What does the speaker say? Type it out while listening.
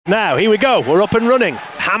Now, here we go, we're up and running.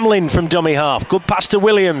 Hamlin from dummy half, good pass to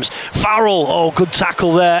Williams. Farrell, oh, good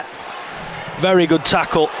tackle there. Very good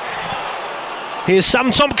tackle. Here's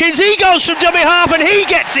Sam Tompkins, he goes from dummy half and he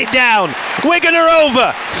gets it down. Wigan are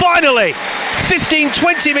over, finally.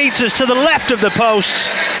 15-20 metres to the left of the posts.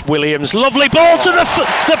 Williams, lovely ball to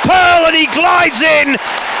the pearl and he glides in.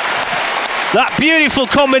 That beautiful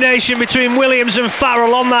combination between Williams and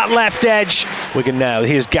Farrell on that left edge. Wigan now,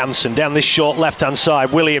 here's Ganson down this short left-hand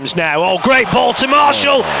side. Williams now, oh, great ball to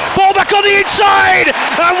Marshall. Ball back on the inside,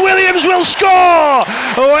 and Williams will score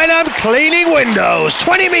when I'm cleaning windows.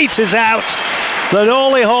 20 metres out.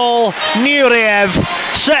 Lynolly Hall, Nureyev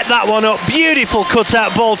set that one up. Beautiful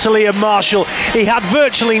cut-out ball to Liam Marshall. He had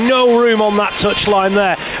virtually no room on that touchline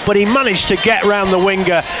there, but he managed to get round the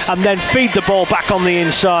winger and then feed the ball back on the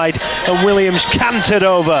inside, and Williams cantered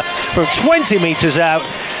over from 20 metres out.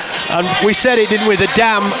 And we said it, didn't we? The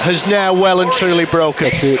dam has now well and truly broken.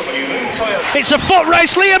 It's a foot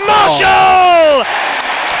race, Liam Marshall!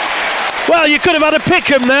 Well, you could have had a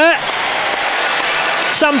pick-em there.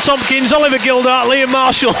 Sam Tompkins, Oliver Gildart, Liam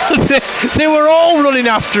Marshall, they were all running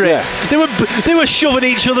after it. They were shoving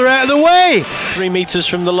each other out of the way. 3 metres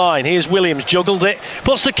from the line, here's Williams, juggled it,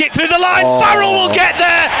 puts the kick through the line, Farrell will get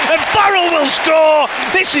there, and Farrell will score.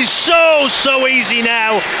 This is so easy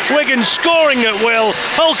now. Wigan scoring at will.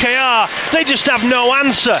 Hull KR, they just have no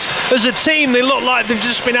answer. As a team, they look like they've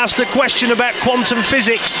just been asked a question about quantum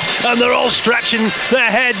physics, and they're all scratching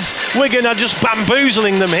their heads. Wigan are just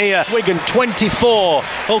bamboozling them here. Wigan 24.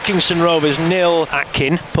 Hulkinson Rovers 0.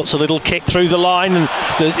 Atkin puts a little kick through the line, and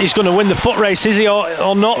he's going to win the foot race, is he,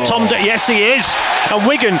 or not? Yes, he is. And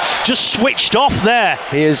Wigan just switched off there.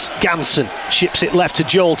 Here's Ganson, ships it left to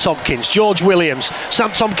Joel Tompkins. George Williams,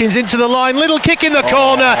 Sam Tompkins into the line, little kick in the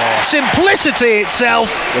corner. Simplicity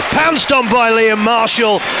itself, pounced on by Liam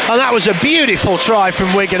Marshall, and that was a beautiful try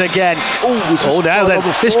from Wigan again. Now then,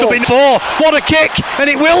 this could be 4. What a kick, and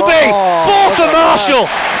it will be 4 for Marshall.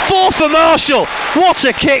 4 for Marshall. What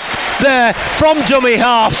a kick there from dummy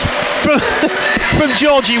half, from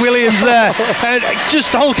Georgie Williams there. And just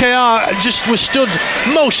Hull KR just was stood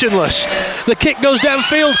motionless. The kick goes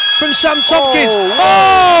downfield from Sam Tompkins.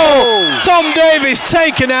 Tom Davies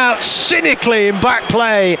taken out cynically in back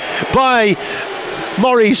play by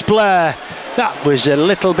Maurice Blair. That was a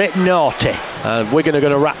little bit naughty. And Wigan are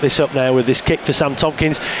going to wrap this up now with this kick for Sam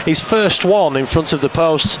Tompkins. His first one in front of the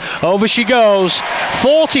posts. Over she goes.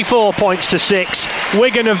 44 points to 6.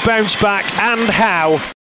 Wigan have bounced back, and how.